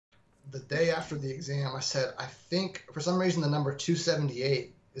the day after the exam, I said, I think for some reason the number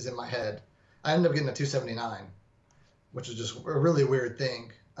 278 is in my head. I ended up getting a 279, which is just a really weird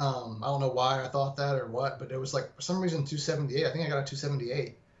thing. I don't know why I thought that or what, but it was like for some reason 278. I think I got a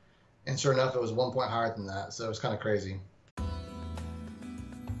 278, and sure enough, it was 1 point higher than that. So it was kind of crazy.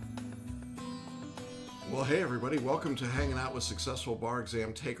 Well, hey everybody, welcome to Hanging Out with Successful Bar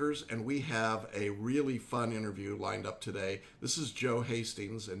Exam Takers, and we have a really fun interview lined up today. This is Joe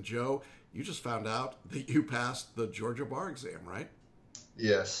Hastings, and Joe, you just found out that you passed the Georgia bar exam, right?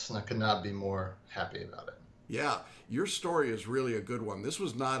 Yes, and I could not be more happy about it. Yeah, your story is really a good one. This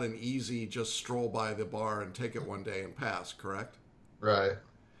was not an easy just stroll by the bar and take it one day and pass, correct? Right.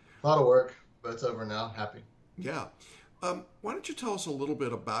 A lot of work, but it's over now. Happy. Yeah. Why don't you tell us a little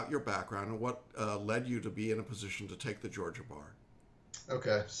bit about your background and what led you to be in a position to take the Georgia bar?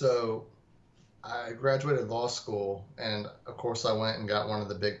 Okay, so I graduated law school, and of course I went and got one of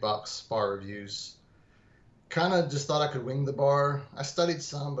the big box bar reviews. Kind of just thought I could wing the bar. I studied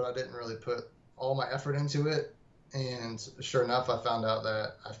some, but I didn't really put all my effort into it. And sure enough, I found out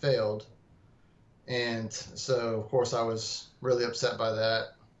that I failed. And so, of course, I was really upset by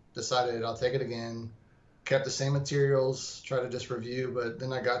that. Decided I'll take it again. Kept the same materials, tried to just review, but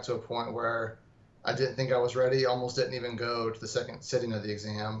then I got to a point where I didn't think I was ready, almost didn't even go to the second sitting of the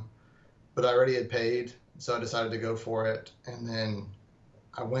exam, but I already had paid, so I decided to go for it. And then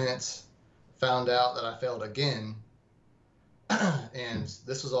I went, found out that I failed again, and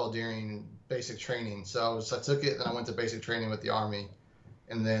this was all during basic training. So I took it, then I went to basic training with the Army,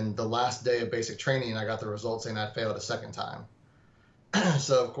 and then the last day of basic training, I got the results saying I failed a second time.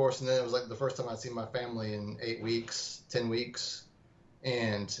 So, of course, and then it was like the first time I'd seen my family in 8 weeks, 10 weeks.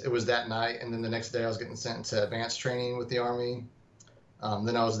 And it was that night. And then the next day I was getting sent to advanced training with the Army.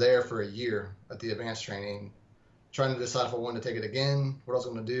 Then I was there for a year at the advanced training, trying to decide if I wanted to take it again, what I was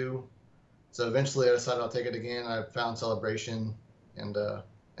going to do. So eventually I decided I'll take it again. I found celebration and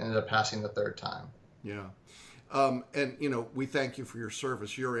ended up passing the third time. Yeah. And, you know, we thank you for your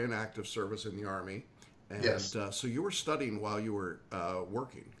service. You're in active service in the Army. And yes. So you were studying while you were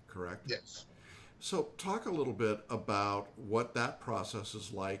working, correct? Yes. So talk a little bit about what that process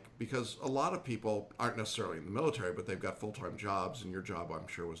is like, because a lot of people aren't necessarily in the military, but they've got full-time jobs, and your job, I'm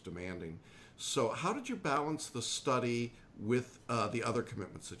sure, was demanding. So how did you balance the study with the other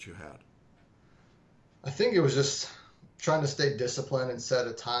commitments that you had? I think it was just trying to stay disciplined and set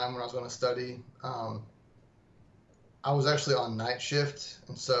a time when I was going to study. I was actually on night shift,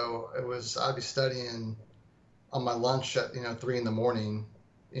 and so I'd be studying on my lunch at 3 in the morning,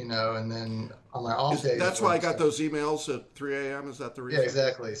 and then on my off days. That's why I got those emails at 3 a.m. Is that the reason? Yeah,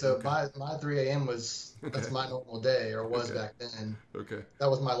 exactly. So okay. my 3 a.m. that's my normal day, or was back then. Okay.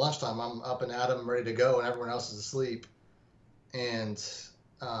 That was my lunchtime. I'm up and at 'em, ready to go, and everyone else is asleep. And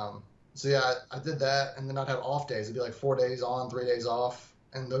so yeah, I did that, and then I'd have off days. It'd be like 4 days on, 3 days off.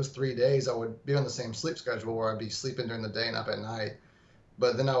 And those 3 days, I would be on the same sleep schedule where I'd be sleeping during the day and up at night.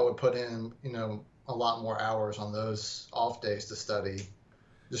 But then I would put in, a lot more hours on those off days to study.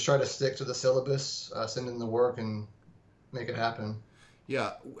 Just try to stick to the syllabus, send in the work, and make it happen.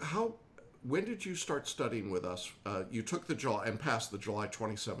 Yeah. When did you start studying with us? You took the July and passed the July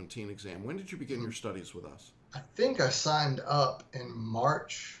 2017 exam. When did you begin your studies with us? I think I signed up in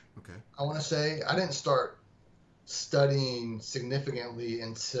March. Okay. I want to say I didn't start studying significantly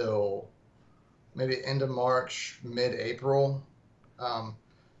until maybe end of March, mid-April.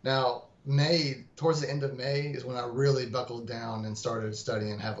 Now, towards the end of May is when I really buckled down and started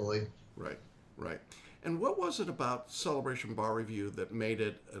studying heavily. Right. And what was it about Celebration Bar Review that made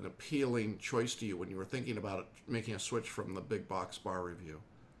it an appealing choice to you when you were thinking about it, making a switch from the big box bar review?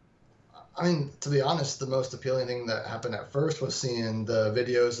 I mean, to be honest, the most appealing thing that happened at first was seeing the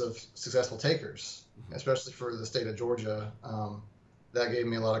videos of successful takers, especially for the state of Georgia. That gave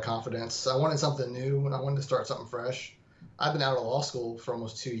me a lot of confidence. I wanted something new, and I wanted to start something fresh. I've been out of law school for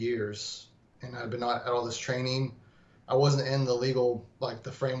almost 2 years, and I've been at all this training. I wasn't in the legal,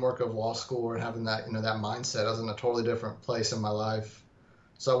 the framework of law school or having that, that mindset. I was in a totally different place in my life.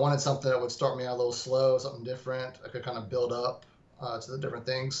 So I wanted something that would start me out a little slow, something different. I could kind of build up to the different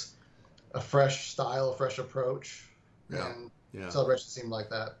things, a fresh style, a fresh approach. Yeah. And Celebration seemed like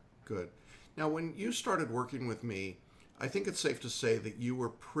that. Good. Now, when you started working with me, I think it's safe to say that you were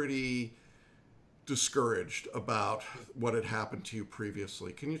pretty discouraged about what had happened to you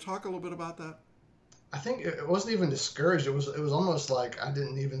previously. Can you talk a little bit about that? I think it wasn't even discouraged. It was almost like I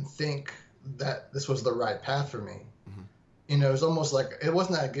didn't even think that this was the right path for me. Mm-hmm. It was almost like it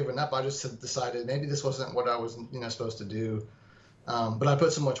wasn't that I'd given up. I just had decided maybe this wasn't what I was supposed to do. But I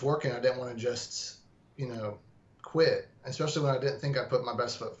put so much work in, I didn't want to just quit, especially when I didn't think I put my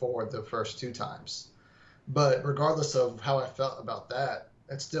best foot forward the first 2 times. But regardless of how I felt about that,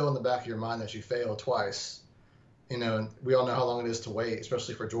 it's still in the back of your mind that you failed twice. And we all know how long it is to wait,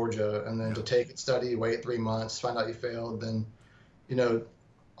 especially for Georgia, and then to take it, study, wait 3 months, find out you failed, then,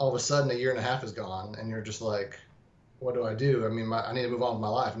 all of a sudden a year and a half is gone, and you're just like, what do I do? I mean, I need to move on with my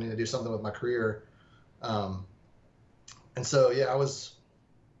life. I need to do something with my career. And so, yeah, I was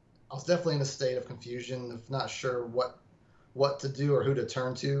definitely in a state of confusion, of not sure what to do or who to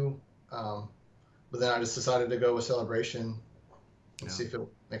turn to. But then I just decided to go with Celebration and see if it would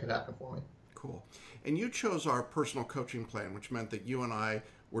make it happen for me. Cool. And you chose our personal coaching plan, which meant that you and I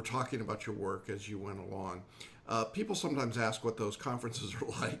were talking about your work as you went along. People sometimes ask what those conferences are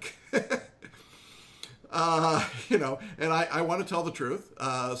like. And I want to tell the truth.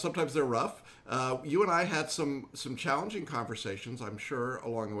 Sometimes they're rough. You and I had some challenging conversations, I'm sure,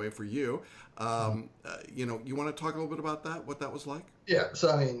 along the way for you. You want to talk a little bit about that, what that was like? Yeah.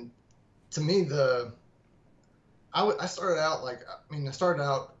 So, I mean, to me, I started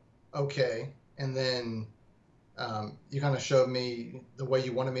out okay. And then you kind of showed me the way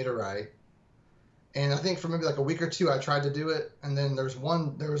you wanted me to write. And I think for maybe like a week or two, I tried to do it. And then there was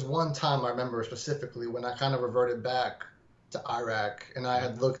one time I remember specifically when I kind of reverted back to Iraq, and I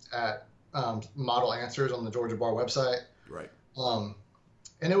had looked at model answers on the Georgia Bar website. Right. And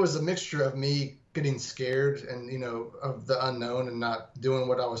it was a mixture of me getting scared and, of the unknown and not doing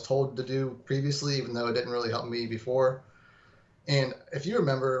what I was told to do previously, even though it didn't really help me before. And if you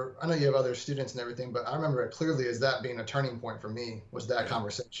remember, I know you have other students and everything, but I remember it clearly as that being a turning point for me, was that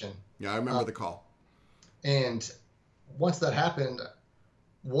conversation. Yeah, I remember the call. And once that happened,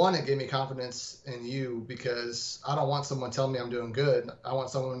 one, it gave me confidence in you, because I don't want someone telling me I'm doing good. I want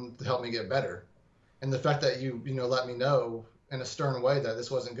someone to help me get better. And the fact that you let me know in a stern way that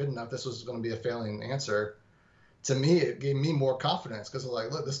this wasn't good enough, this was going to be a failing answer, to me, it gave me more confidence, because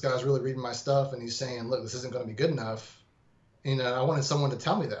like, look, this guy's really reading my stuff and he's saying, look, this isn't going to be good enough. I wanted someone to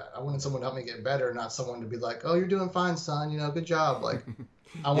tell me that. I wanted someone to help me get better, not someone to be like, oh, you're doing fine, son. Good job. Like,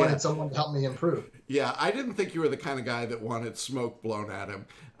 I wanted someone to help me improve. Yeah, I didn't think you were the kind of guy that wanted smoke blown at him.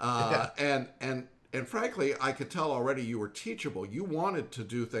 And frankly, I could tell already you were teachable. You wanted to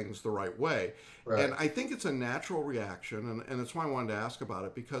do things the right way. Right. And I think it's a natural reaction, and that's why I wanted to ask about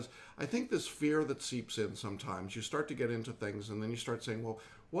it, because I think this fear that seeps in sometimes, you start to get into things, and then you start saying, well,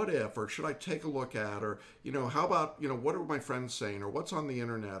 what if, or should I take a look at, or, how about, what are my friends saying, or what's on the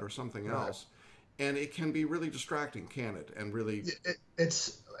internet, or something else. And it can be really distracting, can it? And really...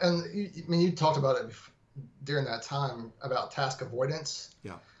 You talked about it during that time about task avoidance.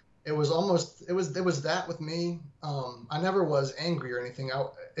 Yeah. It was that with me. I never was angry or anything.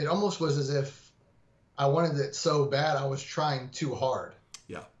 It almost was as if I wanted it so bad I was trying too hard.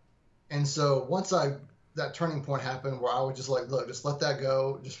 Yeah. And so once that turning point happened where I would just like, look, just let that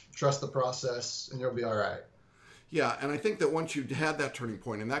go, just trust the process, and you'll be all right. Yeah, and I think that once you had that turning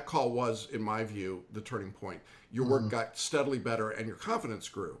point, and that call was, in my view, the turning point, your work got steadily better and your confidence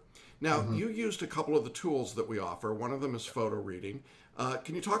grew. Now, you used a couple of the tools that we offer. One of them is PhotoReading.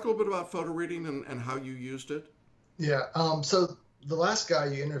 Can you talk a little bit about PhotoReading and how you used it? Yeah, so the last guy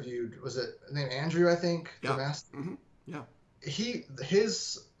you interviewed, was it named Andrew, I think? Yeah. Yeah.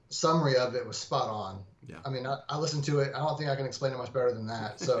 His summary of it was spot on. Yeah. I mean, I listened to it. I don't think I can explain it much better than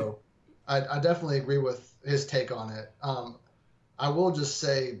that. So I definitely agree with his take on it. I will just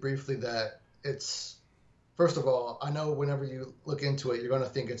say briefly that it's, first of all, I know whenever you look into it, you're going to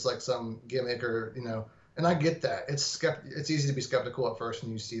think it's like some gimmick or, and I get that. It's easy to be skeptical at first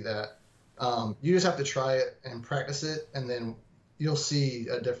when you see that. You just have to try it and practice it, and then you'll see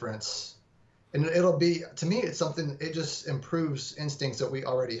a difference. And it'll be, to me, it's something, it just improves instincts that we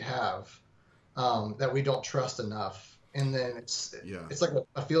already have, that we don't trust enough. And then it's like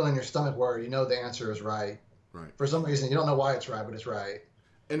a feeling in your stomach where the answer is right. Right. For some reason, you don't know why it's right, but it's right.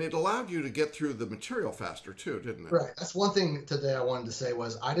 And it allowed you to get through the material faster too, didn't it? Right. That's one thing today I wanted to say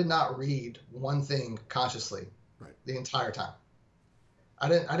was I did not read one thing consciously the entire time. I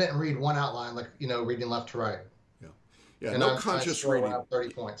didn't read one outline like, reading left to right. Yeah. Yeah. And no conscious reading. Went up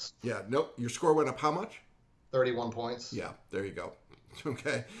 30 points. Yeah. No, your score went up how much? 31 points. Yeah. There you go.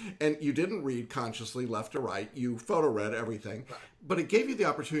 Okay. And you didn't read consciously left to right. You photo read everything. Right. But it gave you the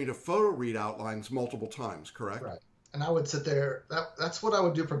opportunity to photo read outlines multiple times, correct? Right. And I would sit there. That's what I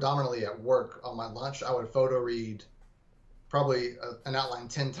would do predominantly at work on my lunch. I would photo read probably an outline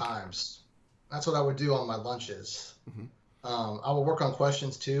 10 times. That's what I would do on my lunches. Mm-hmm. I would work on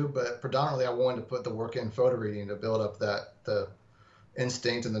questions too, but predominantly I wanted to put the work in photo reading to build up the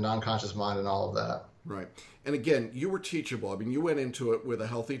instinct and the non-conscious mind and all of that. Right. And again, you were teachable. I mean, you went into it with a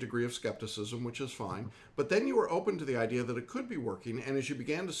healthy degree of skepticism, which is fine. But then you were open to the idea that it could be working. And as you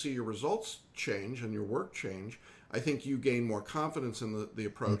began to see your results change and your work change, I think you gained more confidence in the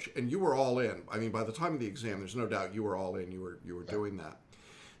approach, and you were all in. I mean, by the time of the exam, there's no doubt you were all in. You were doing that.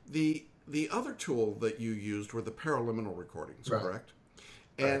 The other tool that you used were the paraliminal recordings, Right. correct?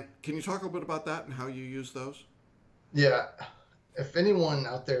 And can you talk a little bit about that and how you use those? Yeah. If anyone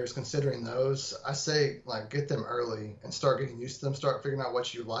out there is considering those, I say like get them early and start getting used to them. Start figuring out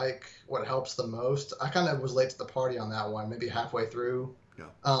what you like, what helps the most. I kind of was late to the party on that one, maybe halfway through.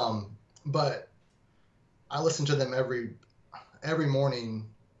 Yeah. But I listened to them every morning,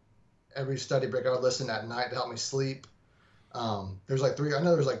 every study break. I would listen at night to help me sleep. There's like three. I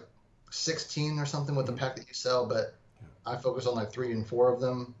know there's like 16 or something with the pack that you sell, but I focus on like 3 and 4 of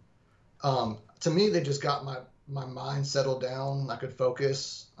them. To me, they just got my mind settled down. I could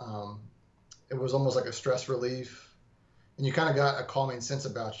focus. It was almost like a stress relief, and you kind of got a calming sense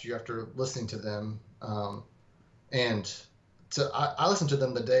about you after listening to them. I listened to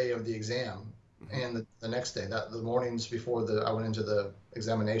them the day of the exam and the next day, that the mornings before I went into the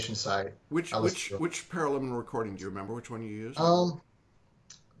examination site. Which paraliminal recording do you remember? Which one you used?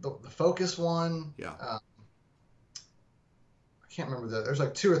 The focus one. Yeah. I can't remember there's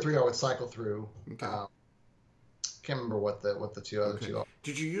like 2 or 3 I would cycle through. Okay. Can't remember what the other two are.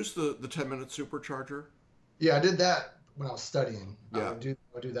 Did you use the 10-minute supercharger? Yeah, I did that when I was studying. Yeah. I would do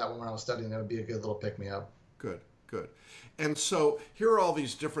that one when I was studying. That would be a good little pick me up. Good. And so here are all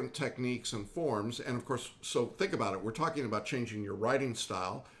these different techniques and forms. And of course, so think about it. We're talking about changing your writing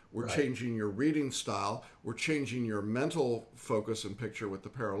style. We're Right. changing your reading style. We're changing your mental focus and picture with the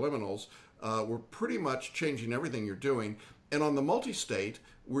paraliminals. We're pretty much changing everything you're doing. And on the multi-state,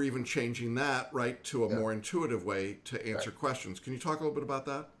 we're even changing that right to a more intuitive way to answer questions. Can you talk a little bit about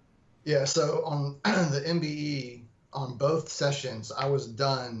that? Yeah, so on the MBE, on both sessions, I was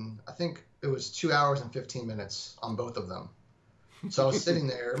done, I think it was 2 hours and 15 minutes on both of them. So I was sitting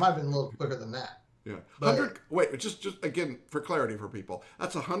there. It might have been a little quicker than that. Yeah. 100, wait, just again, for clarity for people,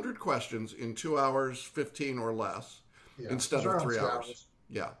 that's 100 questions in 2 hours, 15 or less, instead of 3 hours.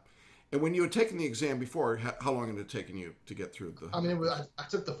 Yeah. And when you had taken the exam before, how long had it taken you to get through the? I mean, I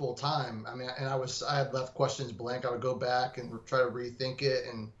took the full time. I mean, and I had left questions blank. I would go back and try to rethink it.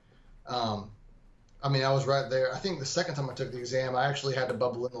 And I mean, I was right there. I think the second time I took the exam, I actually had to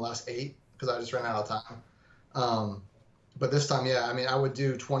bubble in the last 8 because I just ran out of time. But this time, yeah, I mean, I would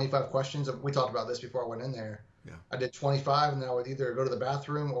do 25 questions. We talked about this before I went in there. Yeah. I did 25, and then I would either go to the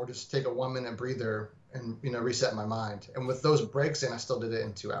bathroom or just take a 1-minute breather and, reset my mind. And with those breaks in, I still did it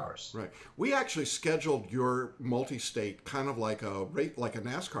in 2 hours. Right. We actually scheduled your multi-state kind of like a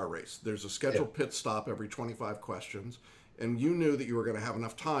NASCAR race. There's a scheduled pit stop every 25 questions, and you knew that you were going to have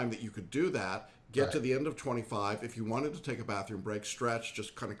enough time that you could do that, get to the end of 25. If you wanted to take a bathroom break, stretch,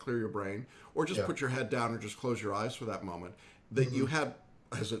 just kind of clear your brain, or just put your head down or just close your eyes for that moment, that you had,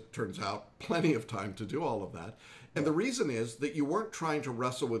 as it turns out, plenty of time to do all of that. And the reason is that you weren't trying to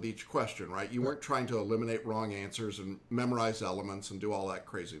wrestle with each question, right? You weren't trying to eliminate wrong answers and memorize elements and do all that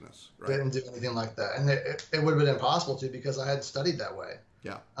craziness, right? Didn't do anything like that. And it would have been impossible to because I hadn't studied that way.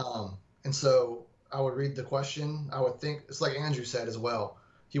 Yeah. And so I would read the question. I would think, it's like Andrew said as well.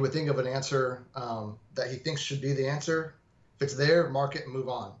 He would think of an answer that he thinks should be the answer. If it's there, mark it and move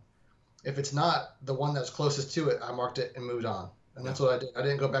on. If it's not the one that's closest to it, I marked it and moved on. And that's what I did. I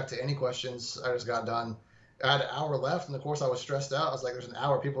didn't go back to any questions. I just got done. I had an hour left, and of course I was stressed out. I was like, there's an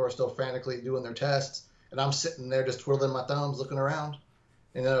hour. People are still frantically doing their tests, and I'm sitting there just twiddling my thumbs, looking around.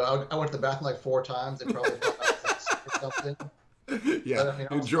 I went to the bathroom like 4 times. It probably felt like or something. Yeah, but, I mean,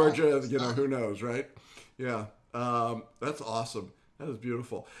 in Georgia, who knows, right? Yeah, that's awesome. That is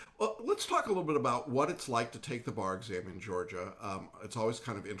beautiful. Well, let's talk a little bit about what it's like to take the bar exam in Georgia. It's always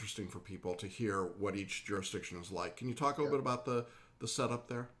kind of interesting for people to hear what each jurisdiction is like. Can you talk a little bit about the setup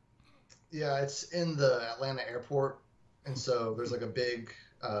there? Yeah, it's in the Atlanta airport. And so there's like a big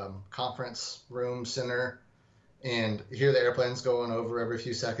conference room center. And you hear the airplanes going over every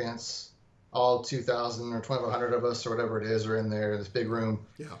few seconds. All 2,000 or 2,500 of us or whatever it is are in there in this big room.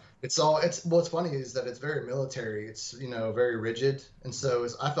 Yeah. What's funny is that it's very military. It's, very rigid. And so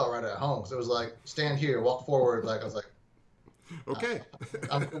I felt right at home. So it was like, stand here, walk forward. Like, I was like, okay.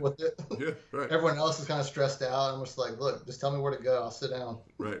 I'm cool with it. Yeah, right. Everyone else is kind of stressed out. I'm just like, look, just tell me where to go. I'll sit down.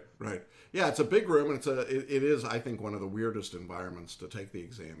 Right. Yeah, it's a big room, and it is, I think, one of the weirdest environments to take the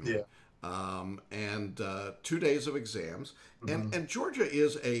exam in. Yeah. and 2 days of exams. Hmm. And Georgia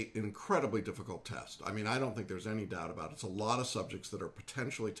is an incredibly difficult test. I mean, I don't think there's any doubt about it. It's a lot of subjects that are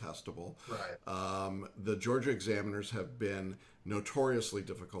potentially testable. Right. The Georgia examiners have been notoriously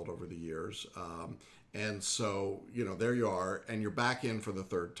difficult over the years. And so, there you are, and you're back in for the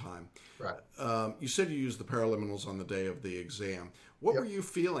third time. Right. You said you used the Paraliminals on the day of the exam. What Yep. were you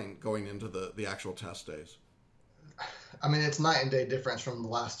feeling going into the actual test days? I mean, it's night and day difference from the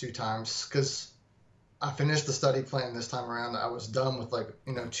last two times because I finished the study plan this time around. I was done with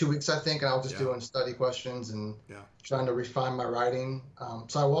 2 weeks, I think, and I was just Yeah. doing study questions and Yeah. trying to refine my writing.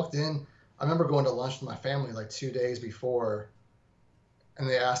 So I walked in. I remember going to lunch with my family like 2 days before, and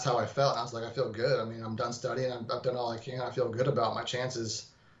they asked how I felt, and I was like, I feel good. I mean, I'm done studying. I've done all I can. I feel good about my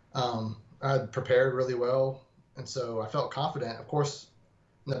chances. I had prepared really well, and so I felt confident. Of course,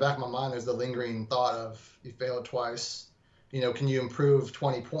 in the back of my mind, there's the lingering thought of you failed twice. Can you improve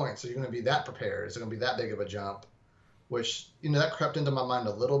 20 points? Are you going to be that prepared? Is it going to be that big of a jump? Which, that crept into my mind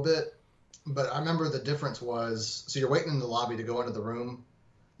a little bit. But I remember the difference was, so you're waiting in the lobby to go into the room,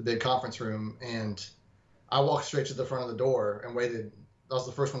 the big conference room, and I walked straight to the front of the door and waited. I was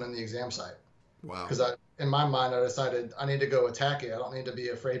the first one in the exam site. Wow. Because in my mind, I decided I need to go attack it. I don't need to be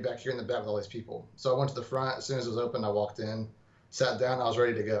afraid back here in the back with all these people. So I went to the front. As soon as it was open, I walked in, sat down, I was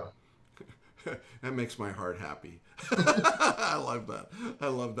ready to go. That makes my heart happy. I love that. I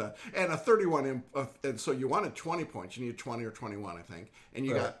love that. And a 31, and so you wanted 20 points. You needed 20 or 21, I think. And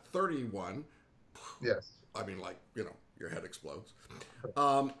you Right. got 31. Yes. I mean, your head explodes.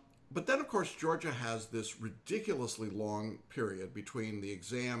 But then, of course, Georgia has this ridiculously long period between the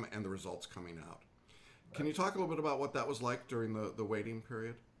exam and the results coming out. Can you talk a little bit about what that was like during the waiting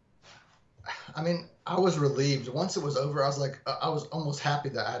period? I mean, I was relieved. Once it was over, I was almost happy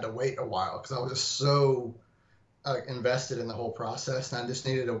that I had to wait a while because I was just so invested in the whole process, and I just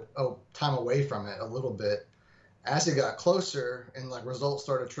needed a time away from it a little bit. As it got closer and results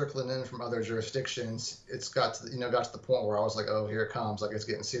started trickling in from other jurisdictions, it's got to the point where I was like, oh, here it comes, it's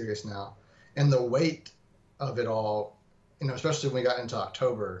getting serious now. And the weight of it all, especially when we got into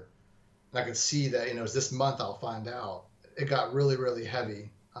October, and I could see that it's this month I'll find out. It got really, really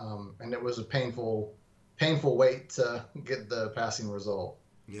heavy, and it was a painful wait to get the passing result.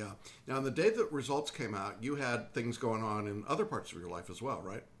 Yeah. Now, on the day that results came out, you had things going on in other parts of your life as well,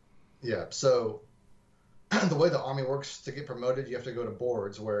 right? Yeah. So the way the Army works, to get promoted, you have to go to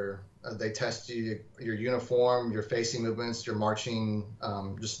boards where they test you, your uniform, your facing movements, your marching,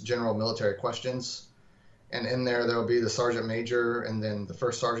 just general military questions. And in there will be the sergeant major and then the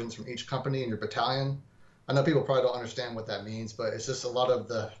first sergeants from each company in your battalion. I know people probably don't understand what that means, but it's just a lot of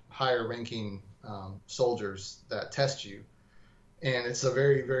the higher ranking soldiers that test you. And it's a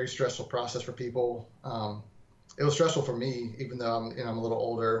very, very stressful process for people. It was stressful for me, even though I'm a little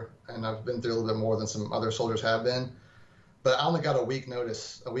older and I've been through a little bit more than some other soldiers have been. But I only got a week's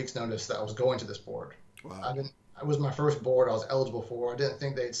notice that I was going to this board. Wow. It was my first board I was eligible for. I didn't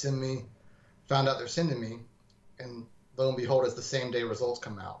think they'd send me. Found out they're sending me, and lo and behold, it's the same day results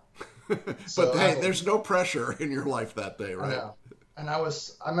come out. But hey, there's no pressure in your life that day, right? I know. And I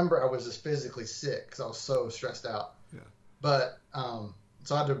remember I was just physically sick because I was so stressed out. Yeah. But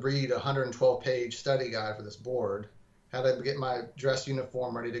so I had to read a 112-page study guide for this board. Had to get my dress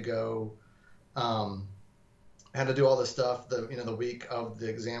uniform ready to go. Had to do all this stuff the week of the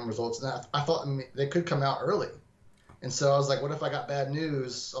exam results. And I thought they could come out early. And so I was like, what if I got bad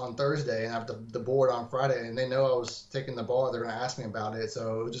news on Thursday and I have the board on Friday, and they know I was taking the bar, they're going to ask me about it.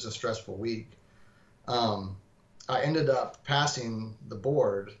 So it was just a stressful week. I ended up passing the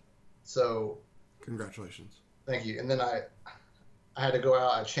board. So congratulations. Thank you. And then I had to go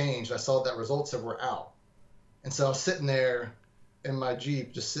out. I changed. I saw that results were out. And so I was sitting there in my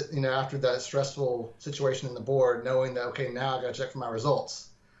Jeep, just sitting, after that stressful situation in the board, knowing that, okay, now I got to check for my results.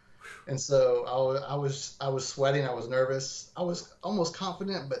 And so I was sweating. I was nervous. I was almost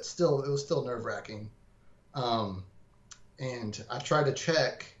confident, but still, it was still nerve wracking. And I tried to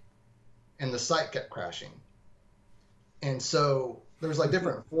check, and the site kept crashing. And so there's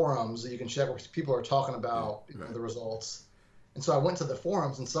different forums that you can check where people are talking about the results. And so I went to the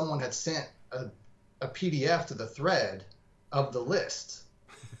forums, and someone had sent a PDF to the thread of the list.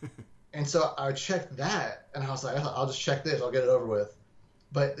 And so I checked that, and I was like, I'll just check this. I'll get it over with.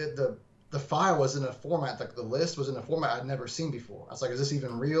 But the file was in a format, the list was in a format I'd never seen before. I was like, is this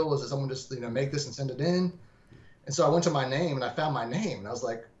even real? Is it someone just make this and send it in? And so I went to my name, and I found my name. And I was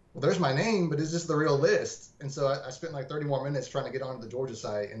like, well, there's my name, but is this the real list? And so I spent 30 more minutes trying to get onto the Georgia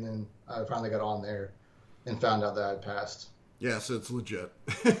site, and then I finally got on there and found out that I'd passed. Yes, it's legit.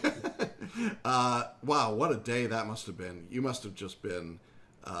 Wow, what a day that must have been. You must have just been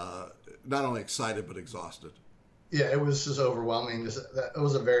not only excited but exhausted. Yeah, it was just overwhelming. It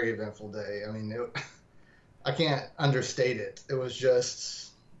was a very eventful day. I mean, I can't understate it. It was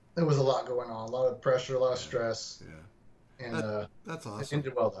a lot going on, a lot of pressure, a lot of stress, Yeah, and that's it awesome.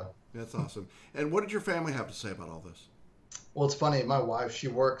 ended well though. That's awesome. And what did your family have to say about all this? Well, it's funny. My wife, she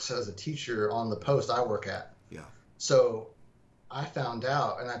works as a teacher on the post I work at. Yeah. So I found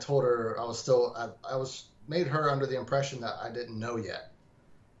out, and I told her I was made her under the impression that I didn't know yet.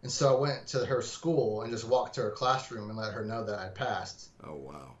 And so I went to her school and just walked to her classroom and let her know that I passed. Oh,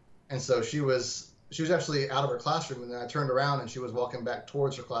 wow. And so she was actually out of her classroom, and then I turned around and she was walking back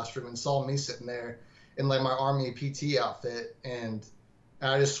towards her classroom and saw me sitting there in like my Army PT outfit, and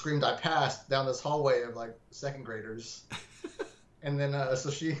I just screamed I passed down this hallway of like second graders. And then so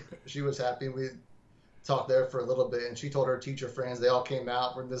she was happy. We talked there for a little bit, and she told her teacher friends. They all came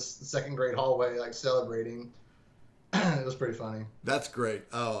out from this second grade hallway like celebrating. It was pretty funny. That's great.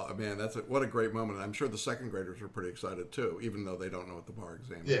 Oh man, what a great moment. I'm sure the second graders were pretty excited too, even though they don't know what the bar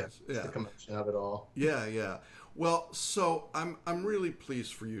exam is. Yeah, the commotion of it all. Yeah, yeah. Well, so I'm really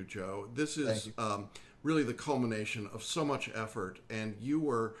pleased for you, Joe. This is really the culmination of so much effort, and you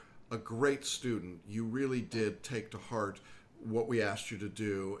were a great student. You really did take to heart what we asked you to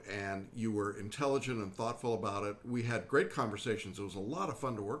do, and you were intelligent and thoughtful about it. We had great conversations. It was a lot of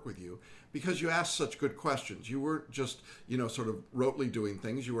fun to work with you because you asked such good questions. You weren't just, sort of rotely doing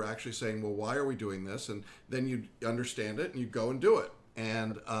things. You were actually saying, well, why are we doing this? And then you'd understand it and you'd go and do it.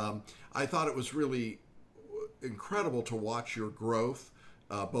 And I thought it was really incredible to watch your growth,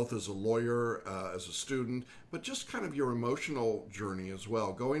 both as a lawyer, as a student, but just kind of your emotional journey as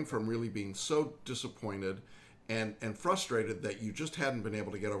well, going from really being so disappointed and frustrated that you just hadn't been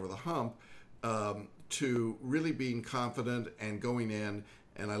able to get over the hump, to really being confident and going in.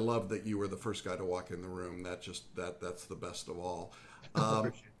 And I love that you were the first guy to walk in the room. That's the best of all.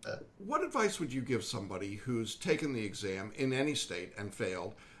 Appreciate that. What advice would you give somebody who's taken the exam in any state and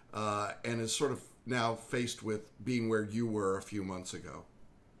failed, and is sort of now faced with being where you were a few months ago?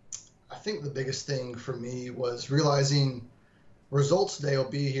 I think the biggest thing for me was realizing results day will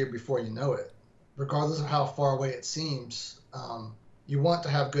be here before you know it. Regardless of how far away it seems, you want to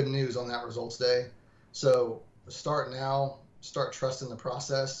have good news on that results day. So start now, start trusting the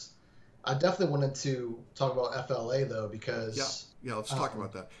process. I definitely wanted to talk about FLA though, because yeah, let's talk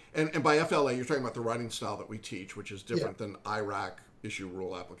about that. And by FLA, you're talking about the writing style that we teach, which is different than IRAC, issue,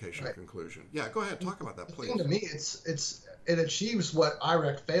 rule, application, and conclusion. Yeah, go ahead, talk about that, please. The thing to me, it achieves what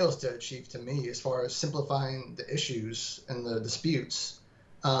IRAC fails to achieve to me as far as simplifying the issues and the disputes.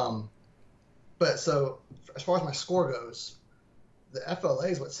 But so as far as my score goes, the FLA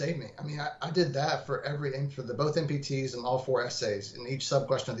is what saved me. I mean, I did that for both MPTs and all 4 essays, in each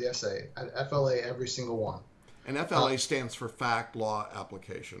sub-question of the essay. I had FLA every single one. And FLA stands for fact, law,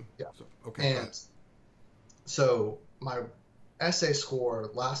 application. Yeah. So, okay. And so my essay score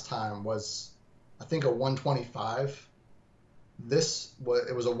last time was, I think, a 125. It was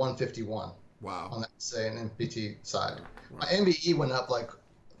a 151. Wow. On that essay and MPT side. Wow. My MBE went up like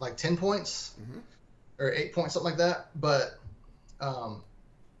 10 points or 8 points, something like that. But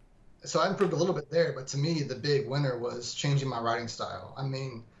so I improved a little bit there. But to me, the big winner was changing my writing style. I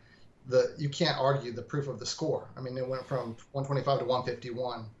mean, you can't argue the proof of the score. I mean, it went from 125 to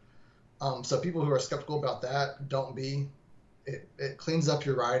 151. So people who are skeptical about that, don't be. It cleans up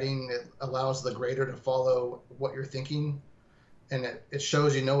your writing. It allows the grader to follow what you're thinking. And it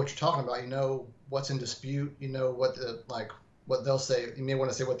shows you know what you're talking about. You know what's in dispute. You know what they'll say. You may want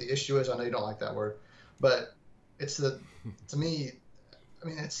to say what the issue is. I know you don't like that word, but to me, I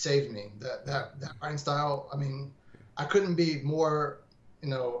mean, it saved me. That writing style. I mean, I couldn't be more,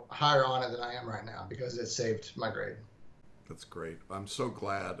 higher on it than I am right now because it saved my grade. That's great. I'm so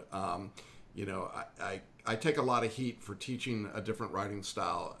glad. I take a lot of heat for teaching a different writing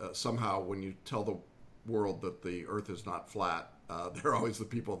style. Somehow, when you tell the world that the earth is not flat, they're always the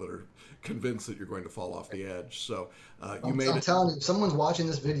people that are convinced that you're going to fall off the edge. So I'm telling you, if someone's watching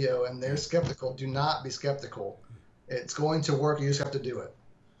this video and they're skeptical, do not be skeptical. It's going to work. You just have to do it.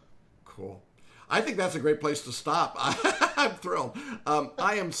 Cool. I think that's a great place to stop. I'm thrilled.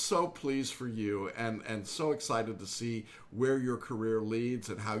 I am so pleased for you and so excited to see where your career leads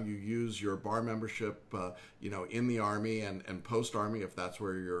and how you use your bar membership, in the Army and post-Army, if that's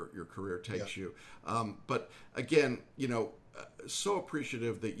where your career takes you. But again, so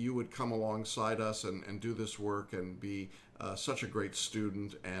appreciative that you would come alongside us and do this work and be such a great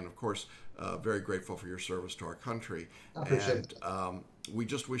student, and of course, very grateful for your service to our country. I appreciate it. we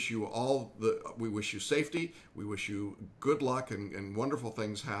just wish you we wish you safety. We wish you good luck and wonderful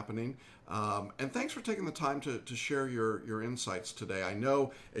things happening. And thanks for taking the time to share your insights today. I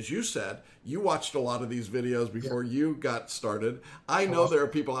know, as you said, you watched a lot of these videos before you got started. I know there are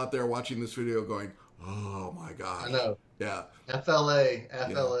people out there watching this video going, oh my gosh. I know. Yeah. FLA.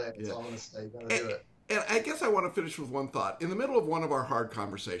 That's all I'm going to say. You got to do it. And I guess I want to finish with one thought. In the middle of one of our hard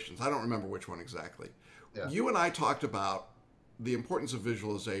conversations, I don't remember which one exactly, you and I talked about the importance of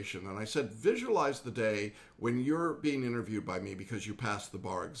visualization. And I said, visualize the day when you're being interviewed by me because you passed the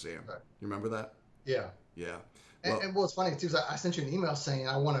bar exam. Right. You remember that? Yeah. Yeah. Well, and what's funny, too, is I sent you an email saying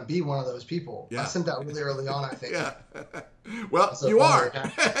I want to be one of those people. Yeah. I sent that really early on, I think. Yeah. Well, you are.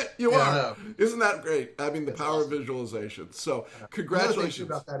 You are. Isn't that great? I mean, the power of visualization. So, congratulations.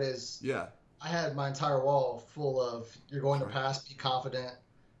 The other thing about that is, I had my entire wall full of you're going to pass, be confident,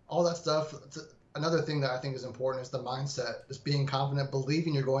 all that stuff. Another thing that I think is important is the mindset, just being confident,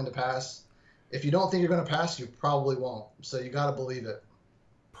 believing you're going to pass. If you don't think you're going to pass, you probably won't. So you got to believe it.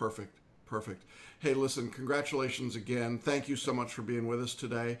 Perfect. Hey, listen, congratulations again. Thank you so much for being with us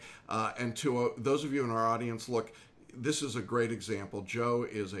today. And to those of you in our audience, look, this is a great example. Joe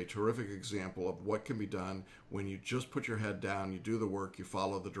is a terrific example of what can be done when you just put your head down, you do the work, you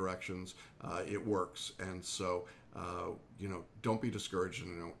follow the directions, it works. And so, don't be discouraged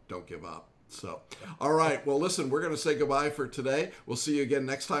and don't give up. So, all right. Well, listen, we're going to say goodbye for today. We'll see you again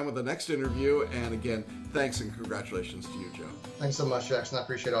next time with the next interview. And again, thanks and congratulations to you, Joe. Thanks so much, Jackson. I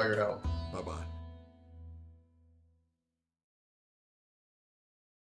appreciate all your help. Bye-bye.